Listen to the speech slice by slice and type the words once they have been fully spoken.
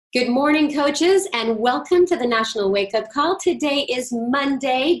Good morning, coaches, and welcome to the National Wake Up Call. Today is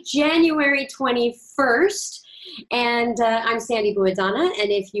Monday, January 21st, and I'm Sandy Buadana,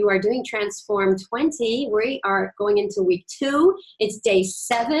 and if you are doing Transform 20, we are going into week 2. It's day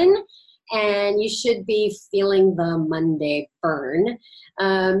 7, and you should be feeling the Monday burn.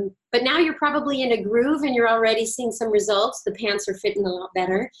 But now you're probably in a groove, and you're already seeing some results. The pants are fitting a lot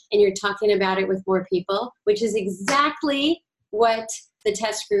better, and you're talking about it with more people, which is exactly what the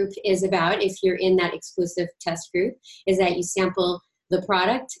test group is about. If you're in that exclusive test group, is that you sample the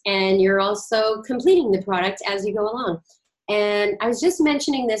product and you're also completing the product as you go along. And I was just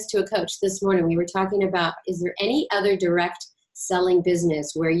mentioning this to a coach this morning. We were talking about, is there any other direct selling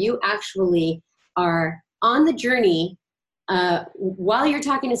business where you actually are on the journey while you're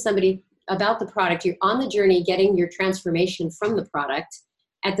talking to somebody about the product, you're on the journey getting your transformation from the product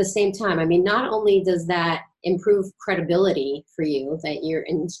at the same time. I mean, not only does that improve credibility for you that you're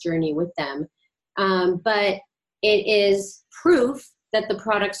in this journey with them, but it is proof that the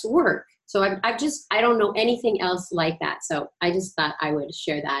products work. So I don't know anything else like that. So I just thought I would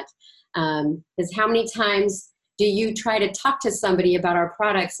share that. Because how many times do you try to talk to somebody about our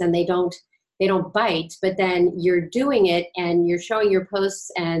products and they don't bite, but then you're doing it and you're showing your posts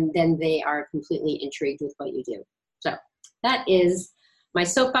and then they are completely intrigued with what you do. So that is my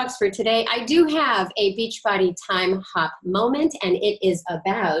soapbox for today. I do have a Beachbody time hop moment, and it is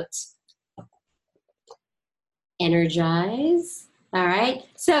about Energize. All right.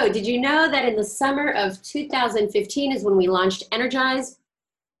 So did you know that in the summer of 2015 is when we launched Energize,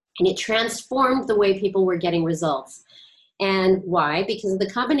 and it transformed the way people were getting results? And why? Because of the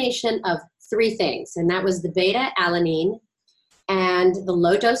combination of 3 things, and that was the beta-alanine and the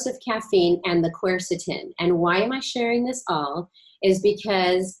low dose of caffeine and the quercetin. And why am I sharing this all? Is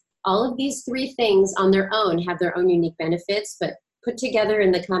because all of these 3 things on their own have their own unique benefits, but put together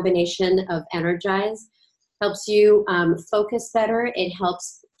in the combination of Energize helps you focus better, it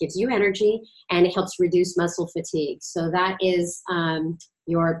gives you energy, and it helps reduce muscle fatigue. So that is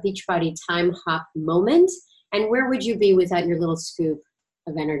your Beachbody time hop moment. And where would you be without your little scoop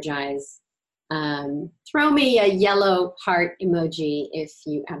of Energize? Throw me a yellow heart emoji if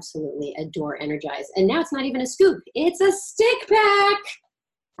you absolutely adore Energize. And now it's not even a scoop, it's a stick pack.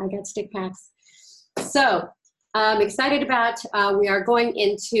 I got stick packs. So I'm excited about, we are going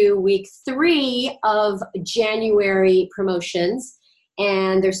into week 3 of January promotions,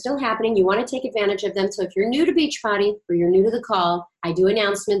 and they're still happening. You want to take advantage of them. So if you're new to Beachbody or you're new to the call, I do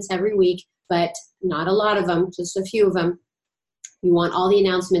announcements every week, but not a lot of them, just a few of them. You want all the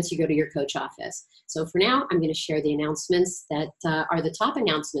announcements, you go to your coach office. So for now, I'm going to share the announcements that are the top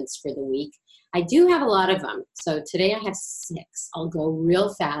announcements for the week. I do have a lot of them. So today I have 6. I'll go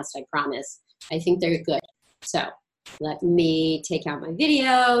real fast, I promise. I think they're good. So let me take out my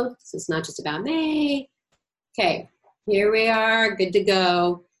video. So it's not just about me. Okay, here we are, good to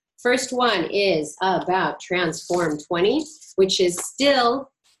go. First one is about Transform 20, which is still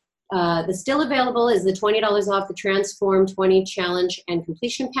available is the $20 off the Transform 20 Challenge and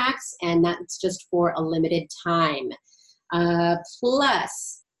Completion Packs, and that's just for a limited time.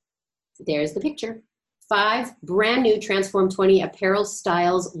 Plus, there's the picture. 5 brand new Transform 20 apparel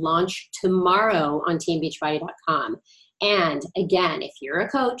styles launch tomorrow on teambeachbody.com. And again, if you're a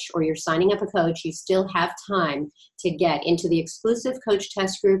coach or you're signing up a coach, you still have time to get into the exclusive coach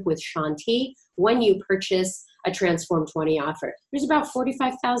test group with Shaun T when you purchase a Transform 20 offer. There's about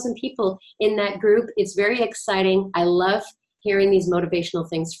 45,000 people in that group. It's very exciting. I love hearing these motivational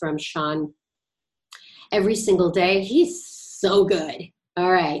things from Shaun every single day. He's so good.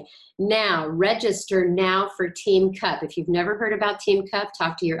 All right. Now, register now for Team Cup. If you've never heard about Team Cup,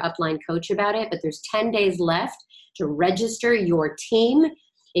 talk to your upline coach about it, but there's 10 days left to register your team.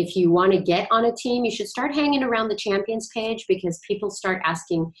 If you want to get on a team, you should start hanging around the champions page because people start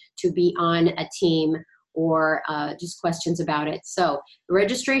asking to be on a team or just questions about it. So the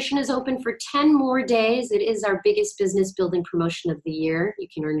registration is open for 10 more days. It is our biggest business building promotion of the year. You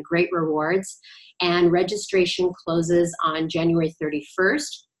can earn great rewards. And registration closes on January 31st.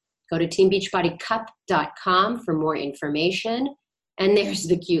 Go to teambeachbodycup.com for more information. And there's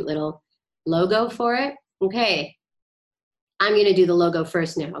the cute little logo for it. Okay, I'm going to do the logo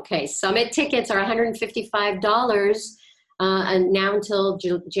first now. Okay, Summit tickets are $155 and now until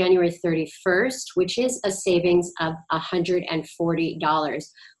January 31st, which is a savings of $140.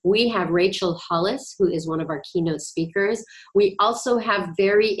 We have Rachel Hollis, who is one of our keynote speakers. We also have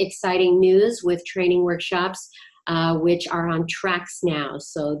very exciting news with training workshops. which are on tracks now.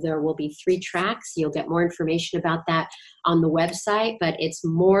 So there will be 3 tracks. You'll get more information about that on the website, but it's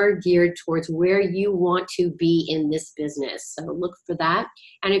more geared towards where you want to be in this business. So look for that.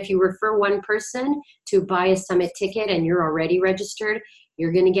 And if you refer one person to buy a summit ticket and you're already registered,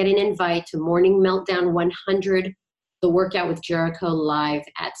 you're going to get an invite to Morning Meltdown 100, the Workout with Jericho live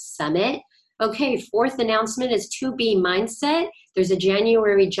at Summit. Okay, 4th announcement is 2B Mindset. There's a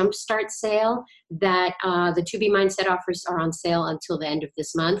January Jumpstart sale that the 2B Mindset offers are on sale until the end of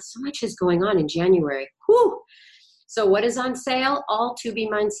this month. So much is going on in January. Whew! So what is on sale? All 2B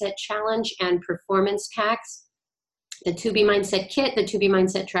Mindset Challenge and Performance Packs, the 2B Mindset Kit, the 2B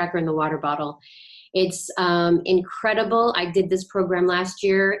Mindset Tracker, and the water bottle. It's incredible. I did this program last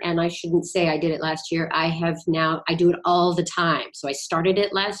year, and I shouldn't say I did it last year. I do it all the time. So I started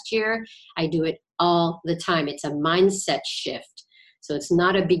it last year. I do it all the time. It's a mindset shift. So it's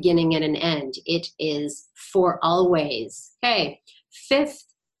not a beginning and an end. It is for always. Okay, 5th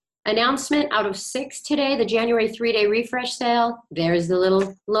announcement out of 6 today, the January 3-day refresh sale. There's the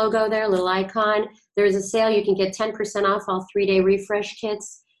little logo there, little icon. There's a sale. You can get 10% off all 3-day refresh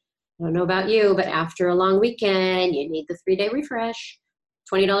kits. I don't know about you, but after a long weekend, you need the 3-day refresh.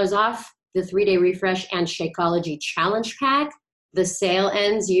 $20 off the 3-day refresh and Shakeology Challenge Pack. The sale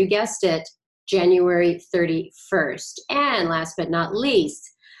ends, you guessed it, January 31st. And last but not least,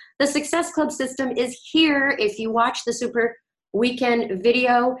 the Success Club system is here. If you watch the Super Weekend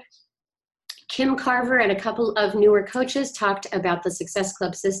video, Kim Carver and a couple of newer coaches talked about the Success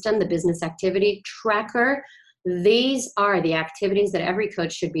Club system, the business activity tracker. These are the activities that every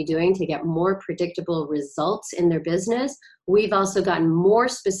coach should be doing to get more predictable results in their business. We've also gotten more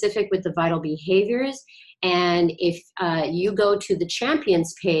specific with the vital behaviors. And if you go to the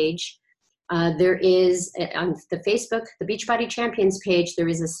Champions page, there is on the Facebook, the Beachbody Champions page, there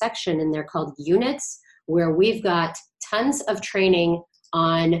is a section in there called Units, where we've got tons of training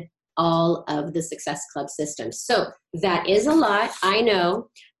on all of the Success Club systems. So that is a lot, I know,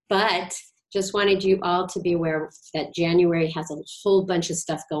 but just wanted you all to be aware that January has a whole bunch of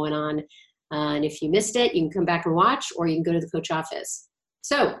stuff going on. And if you missed it, you can come back and watch, or you can go to the coach office.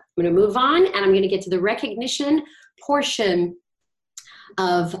 So I'm going to move on, and I'm going to get to the recognition portion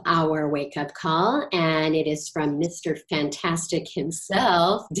of our wake-up call, and it is from Mr. Fantastic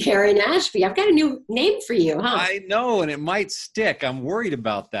himself, Darren Ashby. I've got a new name for you, huh? I know, and it might stick. I'm worried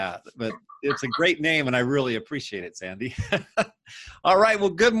about that, but it's a great name, and I really appreciate it, Sandy. All right, well,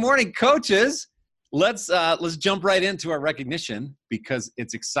 good morning, coaches. Let's jump right into our recognition because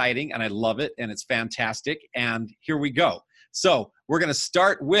it's exciting, and I love it, and it's fantastic, and here we go. So we're going to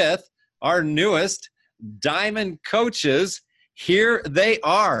start with our newest Diamond coaches. Here they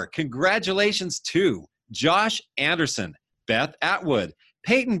are. Congratulations to Josh Anderson, Beth Atwood,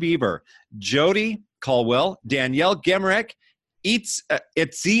 Peyton Bieber, Jody Caldwell, Danielle Gemerich,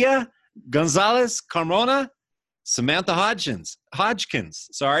 Itzia Gonzalez Carmona, Samantha Hodgkins,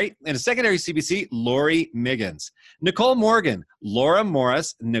 and a secondary CBC, Lori Miggins, Nicole Morgan, Laura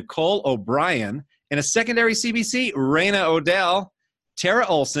Morris, Nicole O'Brien, and a secondary CBC, Raina Odell, Tara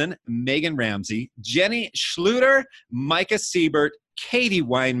Olson, Megan Ramsey, Jenny Schluter, Micah Siebert, Katie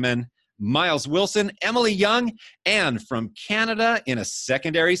Weinman, Miles Wilson, Emily Young, and from Canada in a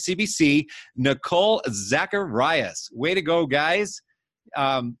secondary CBC, Nicole Zacharias. Way to go, guys.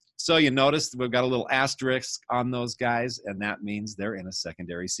 So you notice we've got a little asterisk on those guys, and that means they're in a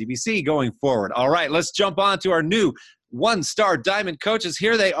secondary CBC going forward. All right, let's jump on to our new one-star Diamond coaches.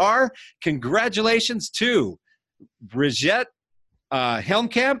 Here they are. Congratulations to Brigitte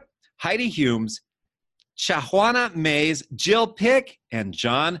Helmkamp, Heidi Humes, Chahuana Mays, Jill Pick, and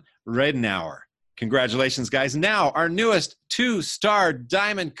John Redenauer. Congratulations, guys. Now, our newest 2-star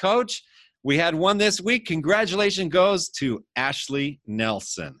Diamond coach. We had one this week. Congratulations goes to Ashley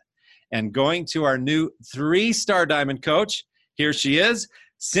Nelson. And going to our new 3-star Diamond coach, here she is,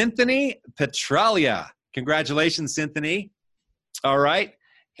 Cynthia Petralia. Congratulations, Cynthia. All right.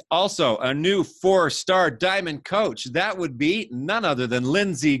 Also, a new 4-star Diamond coach. That would be none other than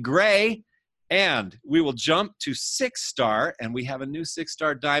Lindsay Gray. And we will jump to 6-star, and we have a new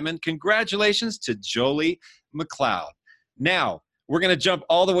 6-star Diamond. Congratulations to Jolie McLeod. Now, we're going to jump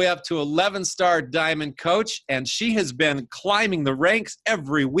all the way up to 11-star Diamond coach, and she has been climbing the ranks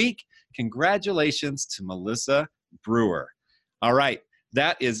every week. Congratulations to Melissa Brewer. All right.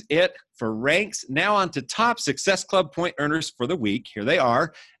 That is it for ranks. Now on to top Success Club point earners for the week. Here they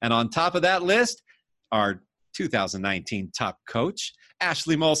are. And on top of that list, our 2019 top coach,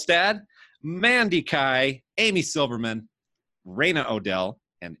 Ashley Molstad, Mandy Kai, Amy Silverman, Raina Odell,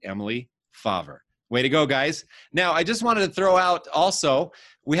 and Emily Favre. Way to go, guys. Now, I just wanted to throw out also,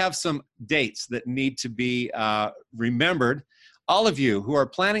 we have some dates that need to be remembered. All of you who are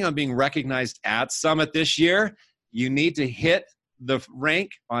planning on being recognized at Summit this year, you need to hit the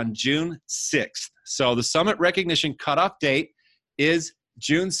rank on June 6th. So the Summit recognition cutoff date is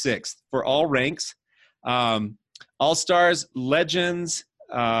June 6th for all ranks. All-Stars, Legends,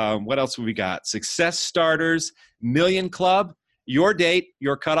 what else have we got? Success Starters, Million Club. Your date,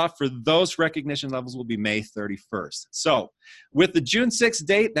 your cutoff for those recognition levels will be May 31st. So with the June 6th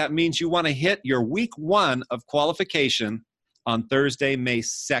date, that means you want to hit your week 1 of qualification on Thursday, May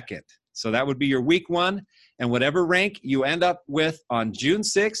 2nd. So that would be your week 1. And whatever rank you end up with on June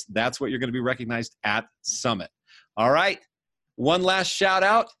 6th, that's what you're going to be recognized at Summit. All right. One last shout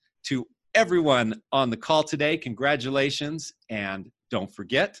out to everyone on the call today. Congratulations. And don't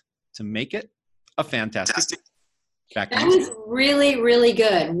forget to make it a fantastic day. That was really, really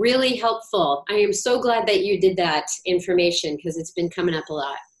good, really helpful. I am so glad that you did that information because it's been coming up a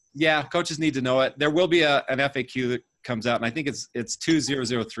lot. Yeah, coaches need to know it. There will be an FAQ that comes out, and I think it's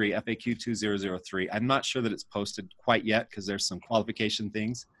 2003, FAQ 2003. I'm not sure that it's posted quite yet because there's some qualification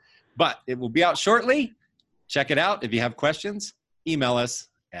things, but it will be out shortly. Check it out. If you have questions, email us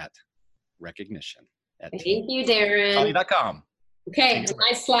at recognition. Thank you, Darren. .com. Okay,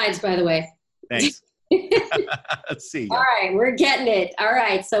 nice slides, by the way. Thanks. Let's see. All right, we're getting it. All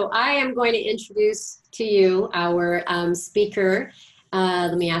right, so I am going to introduce to you our speaker.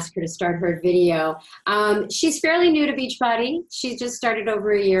 Let me ask her to start her video. She's fairly new to Beachbody. She just started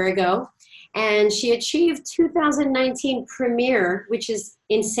over a year ago, and she achieved 2019 Premier, which is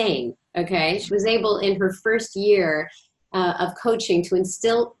insane, okay? She was able in her first year of coaching to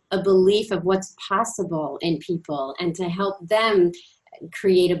instill a belief of what's possible in people and to help them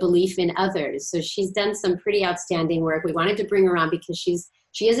create a belief in others. So she's done some pretty outstanding work. We wanted to bring her on because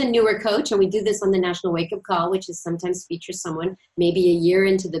she is a newer coach, and we do this on the National Wake Up Call, which is sometimes features someone maybe a year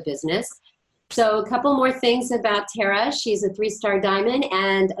into the business. So a couple more things about Tara. She's a 3-star diamond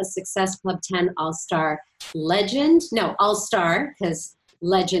and a Success Club 10 All-Star legend. No, All-Star, because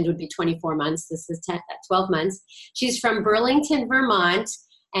legend would be 24 months. This is 12 months. She's from Burlington, Vermont,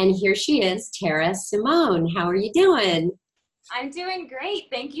 and here she is, Tara Simone. How are you doing? I'm doing great.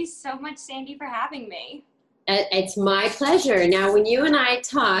 Thank you so much, Sandy, for having me. It's my pleasure. Now, when you and I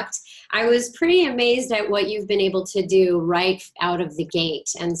talked, I was pretty amazed at what you've been able to do right out of the gate.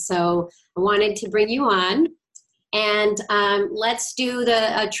 And so I wanted to bring you on. And let's do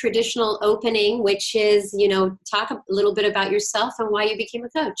the traditional opening, which is, talk a little bit about yourself and why you became a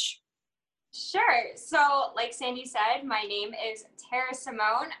coach. Sure. So like Sandy said, my name is Tara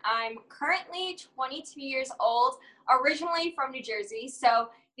Simone. I'm currently 22 years old, originally from New Jersey.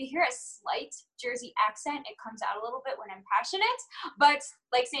 So if you hear a slight Jersey accent, it comes out a little bit when I'm passionate. But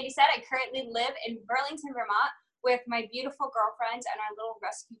like Sandy said, I currently live in Burlington, Vermont with my beautiful girlfriend and our little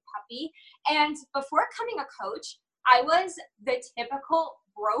rescue puppy. And before becoming a coach, I was the typical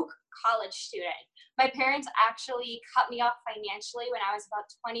broke college student. My parents actually cut me off financially when I was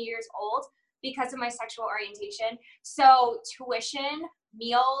about 20 years old because of my sexual orientation. So tuition,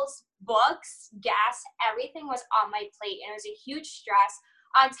 meals, books, gas, everything was on my plate, and it was a huge stress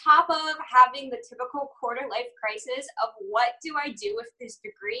on top of having the typical quarter life crisis of what do I do with this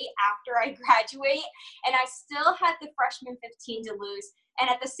degree after I graduate? And I still had the freshman 15 to lose.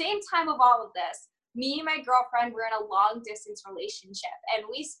 And at the same time of all of this, me and my girlfriend were in a long distance relationship, and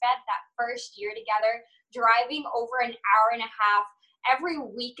we spent that first year together driving over an hour and a half every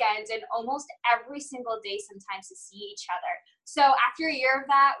weekend and almost every single day sometimes to see each other. So after a year of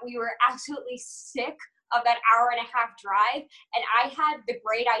that, we were absolutely sick of that hour and a half drive. And I had the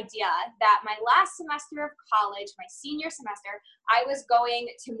great idea that my last semester of college, my senior semester, I was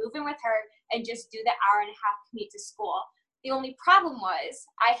going to move in with her and just do the hour and a half commute to school. The only problem was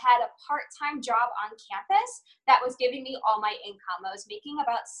I had a part-time job on campus that was giving me all my income. I was making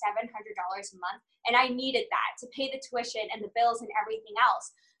about $700 a month, and I needed that to pay the tuition and the bills and everything else.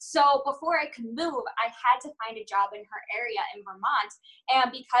 So before I could move, I had to find a job in her area in Vermont.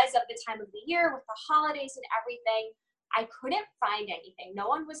 And because of the time of the year with the holidays and everything, I couldn't find anything. No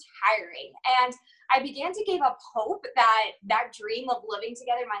one was hiring. And I began to give up hope that that dream of living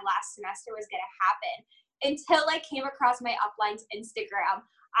together my last semester was going to happen, until I came across my upline's Instagram.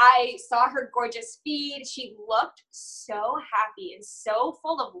 I saw her gorgeous feed. She looked so happy and so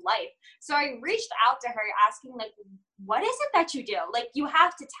full of life. So I reached out to her asking, what is it that you do? You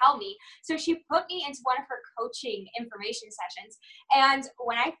have to tell me. So she put me into one of her coaching information sessions. And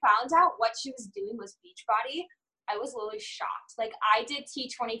when I found out what she was doing was Beachbody, I was literally shocked. Like, I did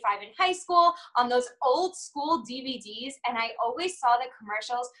T25 in high school on those old school DVDs, and I always saw the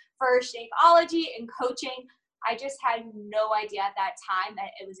commercials for Shakeology and coaching. I just had no idea at that time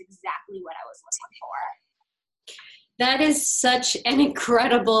that it was exactly what I was looking for. That is such an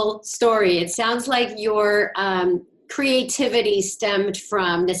incredible story. It sounds like your creativity stemmed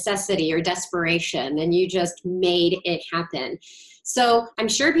from necessity or desperation, and you just made it happen. So I'm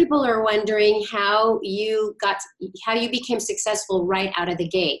sure people are wondering how you became successful right out of the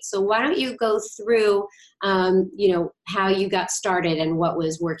gate. So why don't you go through, how you got started and what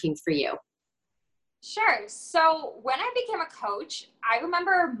was working for you? Sure. So when I became a coach, I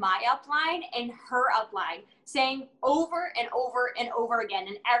remember my upline and her upline saying over and over and over again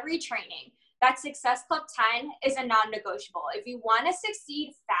in every training that Success Club 10 is a non-negotiable. If you want to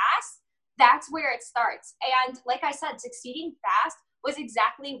succeed fast, that's where it starts. And like I said, succeeding fast was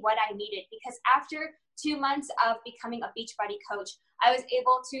exactly what I needed, because after 2 months of becoming a Beachbody coach, I was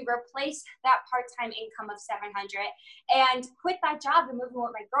able to replace that part-time income of $700 and quit that job and move in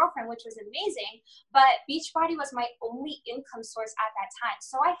with my girlfriend, which was amazing. But Beachbody was my only income source at that time.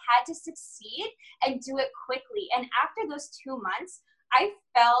 So I had to succeed and do it quickly. And after those 2 months, I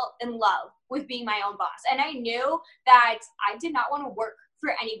fell in love with being my own boss. And I knew that I did not want to work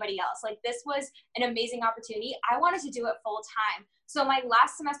for anybody else. Like, this was an amazing opportunity. I wanted to do it full time. So my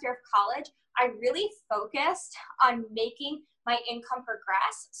last semester of college, I really focused on making my income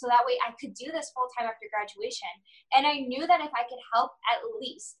progress so that way I could do this full time after graduation. And I knew that if I could help at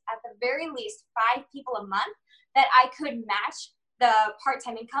the very least 5 people a month, that I could match the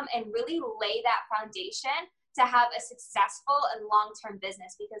part-time income and really lay that foundation to have a successful and long-term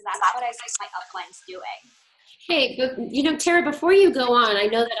business, because that's what I see my uplines doing. Hey, but, Tara, before you go on, I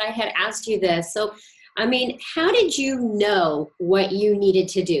know that I had asked you this. So, how did you know what you needed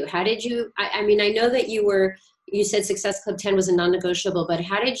to do? How did you, I know that you said Success Club 10 was a non-negotiable, but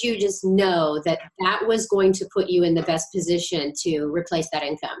how did you just know that that was going to put you in the best position to replace that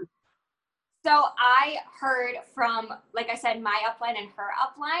income? So I heard from, like I said, my upline and her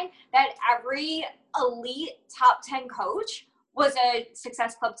upline that every elite top 10 coach was a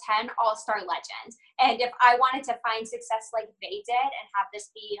Success Club 10 all-star legend. And if I wanted to find success like they did and have this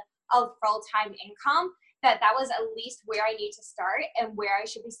be a full-time income, that was at least where I need to start and where I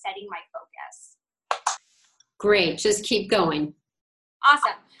should be setting my focus. Great. Just keep going.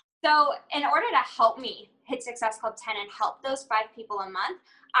 Awesome. So in order to help me hit Success Club 10 and help those 5 people a month,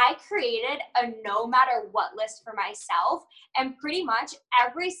 I created a no matter what list for myself. And pretty much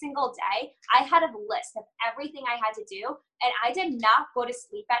every single day, I had a list of everything I had to do. And I did not go to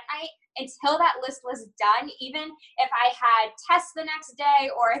sleep at night until that list was done, even if I had tests the next day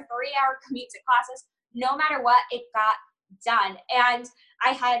or a 3-hour commute to classes. No matter what, it got done. And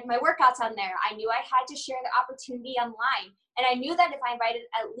I had my workouts on there. I knew I had to share the opportunity online. And I knew that if I invited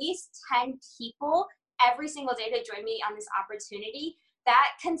at least 10 people every single day to join me on this opportunity,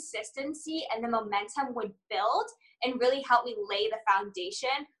 that consistency and the momentum would build and really help me lay the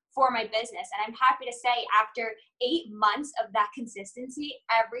foundation for my business. And I'm happy to say, after 8 months of that consistency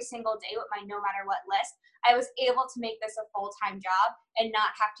every single day with my no matter what list, I was able to make this a full-time job and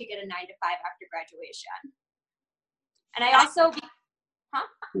not have to get a 9 to 5 after graduation. And I also,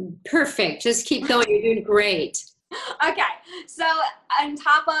 Perfect. Just keep going. You're doing great. Okay, so on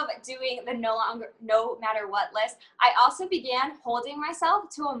top of doing the no matter what list, I also began holding myself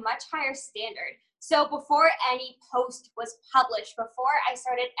to a much higher standard. So before any post was published, before I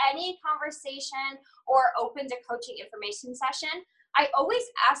started any conversation or opened a coaching information session, I always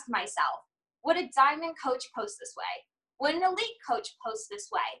asked myself, would a diamond coach post this way? Would an elite coach post this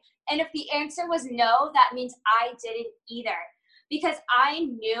way? And if the answer was no, that means I didn't either. Because I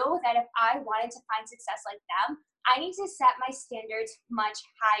knew that if I wanted to find success like them, I need to set my standards much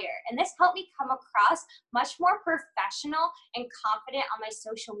higher. And this helped me come across much more professional and confident on my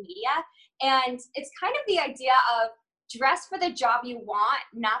social media. And it's kind of the idea of dress for the job you want,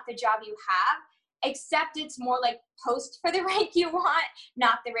 not the job you have, except it's more like post for the rank you want,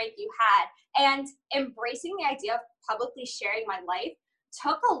 not the rank you had. And embracing the idea of publicly sharing my life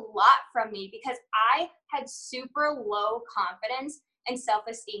took a lot from me, because I had super low confidence and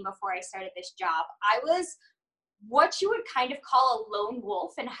self-esteem before I started this job. I was what you would kind of call a lone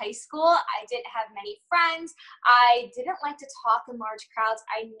wolf in high school. I didn't have many friends. I didn't like to talk in large crowds.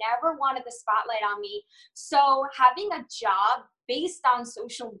 I never wanted the spotlight on me. So having a job based on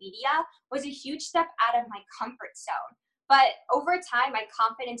social media was a huge step out of my comfort zone. But over time, my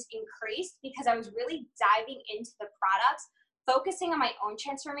confidence increased because I was really diving into the products, focusing on my own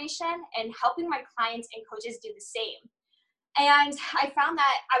transformation and helping my clients and coaches do the same. And I found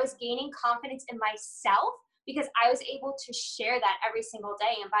that I was gaining confidence in myself because I was able to share that every single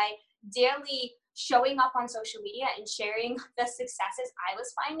day. And by daily showing up on social media and sharing the successes I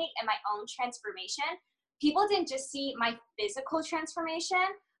was finding and my own transformation, people didn't just see my physical transformation,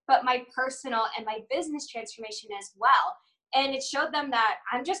 but my personal and my business transformation as well. And it showed them that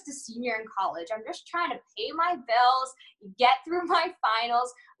I'm just a senior in college. I'm just trying to pay my bills, get through my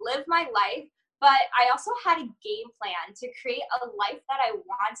finals, live my life. But I also had a game plan to create a life that I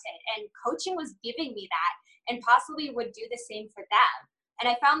wanted. And coaching was giving me that and possibly would do the same for them. And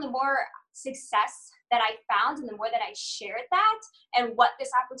I found the more success that I found and the more that I shared that and what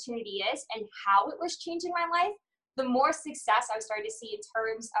this opportunity is and how it was changing my life, the more success I was starting to see in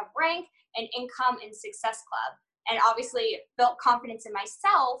terms of rank and income in Success Club. And obviously built confidence in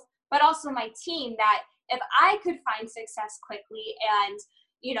myself, but also my team, that if I could find success quickly and,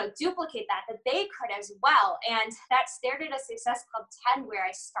 you know, duplicate that they could as well. And that started a Success Club 10 where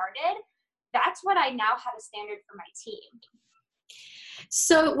I started. That's what I now have a standard for my team.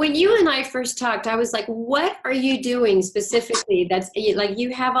 So when you and I first talked, I was like, what are you doing specifically? That's like,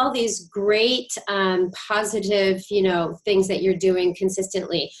 you have all these great positive, you know, things that you're doing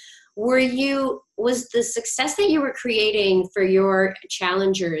consistently. Was the success that you were creating for your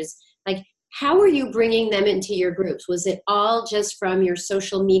challengers, like, how were you bringing them into your groups? Was it all just from your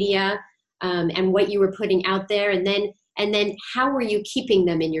social media and what you were putting out there? And then how were you keeping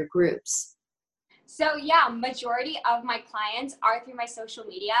them in your groups? So yeah, majority of my clients are through my social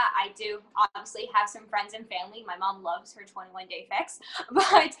media. I do obviously have some friends and family. My mom loves her 21-day fix,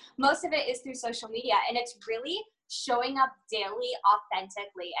 but most of it is through social media. And it's really showing up daily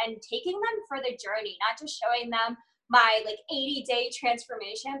authentically and taking them for the journey, not just showing them my like 80-day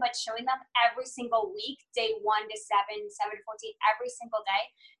transformation, but showing them every single week, day 1 to 7, 7 to 14, every single day,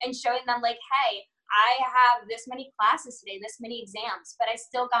 and showing them like, hey, I have this many classes today, this many exams, but I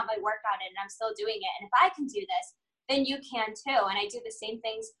still got my workout in and I'm still doing it. And if I can do this, then you can too. And I do the same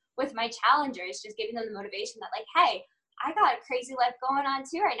things with my challengers, just giving them the motivation that like, hey, I got a crazy life going on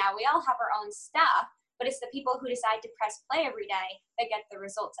too right now. We all have our own stuff, but it's the people who decide to press play every day that get the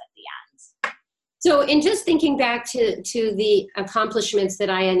results at the end. So in just thinking back to the accomplishments that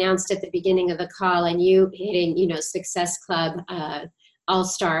I announced at the beginning of the call, and you hitting, you know, Success Club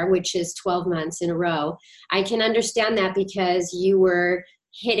All-Star, which is 12 months in a row, I can understand that because you were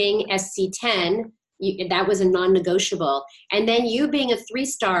hitting SC10, that was a non-negotiable. And then you being a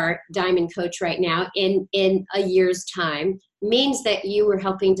 3-star diamond coach right now in a year's time means that you were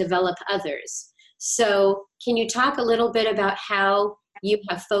helping develop others. So can you talk a little bit about how you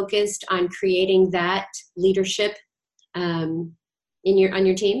have focused on creating that leadership on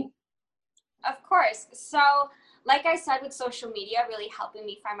your team? Of course. So like I said, with social media really helping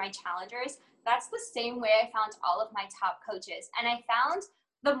me find my challengers, that's the same way I found all of my top coaches. And I found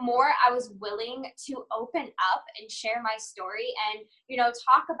the more I was willing to open up and share my story and, you know,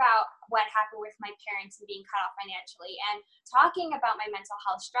 talk about what happened with my parents and being cut off financially and talking about my mental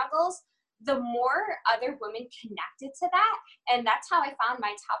health struggles, the more other women connected to that. And that's how I found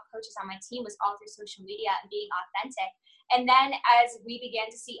my top coaches on my team, was all through social media and being authentic. And then as we began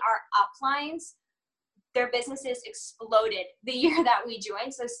to see our uplines, their businesses exploded the year that we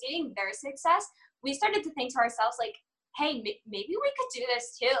joined. So seeing their success, we started to think to ourselves like, hey, maybe we could do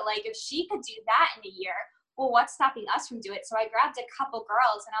this too. Like if she could do that in a year, well, what's stopping us from doing it? So I grabbed a couple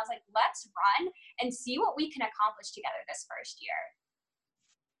girls and I was like, let's run and see what we can accomplish together this first year.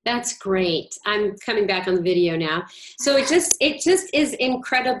 That's great. I'm coming back on the video now. So it just is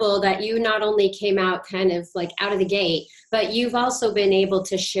incredible that you not only came out kind of like out of the gate, but you've also been able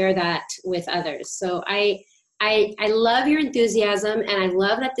to share that with others. So I love your enthusiasm, and I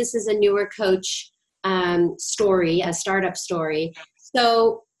love that this is a newer coach story, a startup story.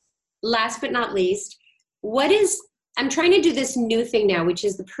 So last but not least, I'm trying to do this new thing now, which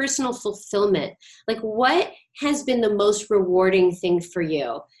is the personal fulfillment. Like, what has been the most rewarding thing for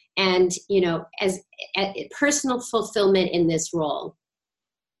you? And, you know, as personal fulfillment in this role?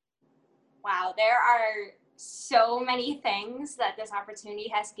 Wow, there are so many things that this opportunity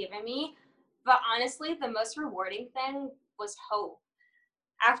has given me. But honestly, the most rewarding thing was hope.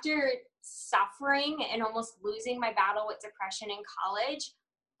 After suffering and almost losing my battle with depression in college,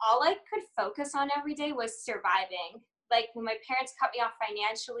 all I could focus on every day was surviving. Like when my parents cut me off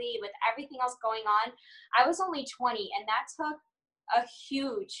financially with everything else going on, I was only 20, and that took a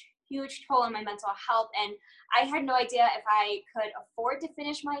huge toll on my mental health. And I had no idea if I could afford to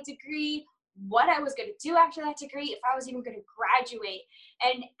finish my degree, what I was going to do after that degree, if I was even going to graduate.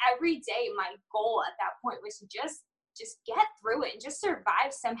 And every day my goal at that point was to just get through it and just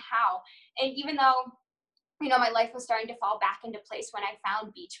survive somehow. And even though, you know, my life was starting to fall back into place when I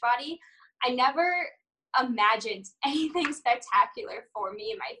found Beachbody, I never imagined anything spectacular for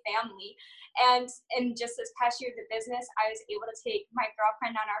me and my family. And in just this past year of the business, I was able to take my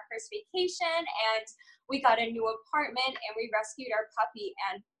girlfriend on our first vacation, and we got a new apartment, and we rescued our puppy.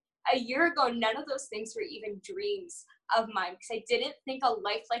 And a year ago, none of those things were even dreams of mine, because I didn't think a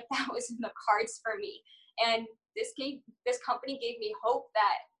life like that was in the cards for me. And this company gave me hope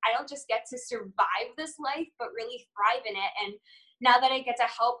that I don't just get to survive this life, but really thrive in it. And now that I get to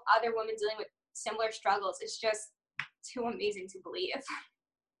help other women dealing with similar struggles, it's just too amazing to believe.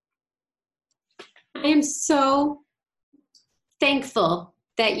 I am so thankful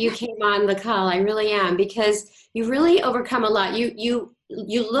that you came on the call. I really am, because you really overcome a lot. You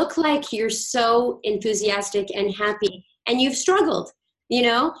look like you're so enthusiastic and happy, and you've struggled, you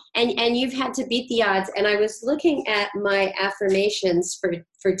know, and you've had to beat the odds. And I was looking at my affirmations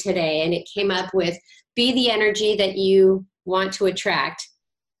for today, and it came up with, be the energy that you want to attract.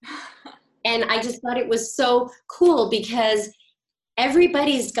 And I just thought it was so cool, because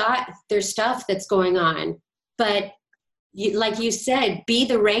everybody's got their stuff that's going on, but like you said, be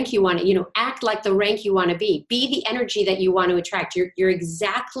the rank you want to, you know, act like the rank you want to be the energy that you want to attract. You're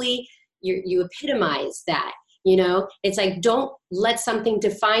exactly, you epitomize that, you know. It's like, don't let something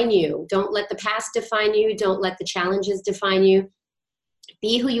define you. Don't let the past define you. Don't let the challenges define you.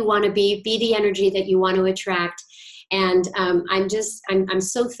 Be who you want to be the energy that you want to attract. And I'm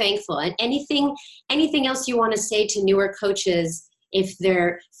so thankful. And anything else you want to say to newer coaches, if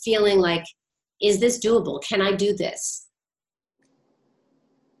they're feeling like, is this doable? Can I do this?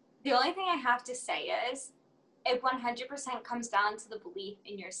 The only thing I have to say is, it 100% comes down to the belief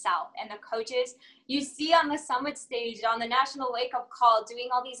in yourself. And the coaches you see on the summit stage, on the National Wake Up Call, doing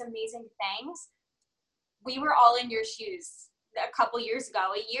all these amazing things, we were all in your shoes a couple years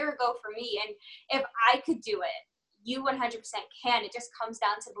ago, a year ago for me. And if I could do it, you 100% can. It just comes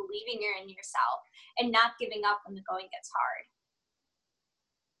down to believing in yourself and not giving up when the going gets hard.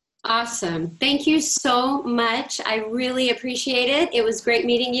 Awesome. Thank you so much. I really appreciate it. It was great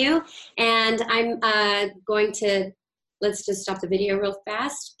meeting you. And I'm let's just stop the video real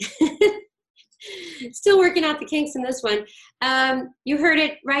fast. Still working out the kinks in this one. You heard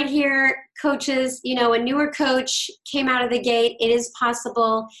it right here, coaches. You know, a newer coach came out of the gate. It is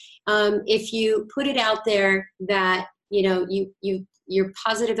possible, if you put it out there that, you know, you're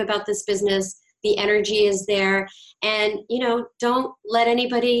positive about this business. The energy is there, and, you know, don't let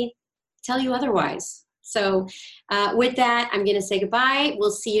anybody tell you otherwise. So with that, I'm going to say goodbye. We'll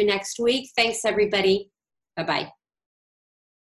see you next week. Thanks, everybody. Bye-bye.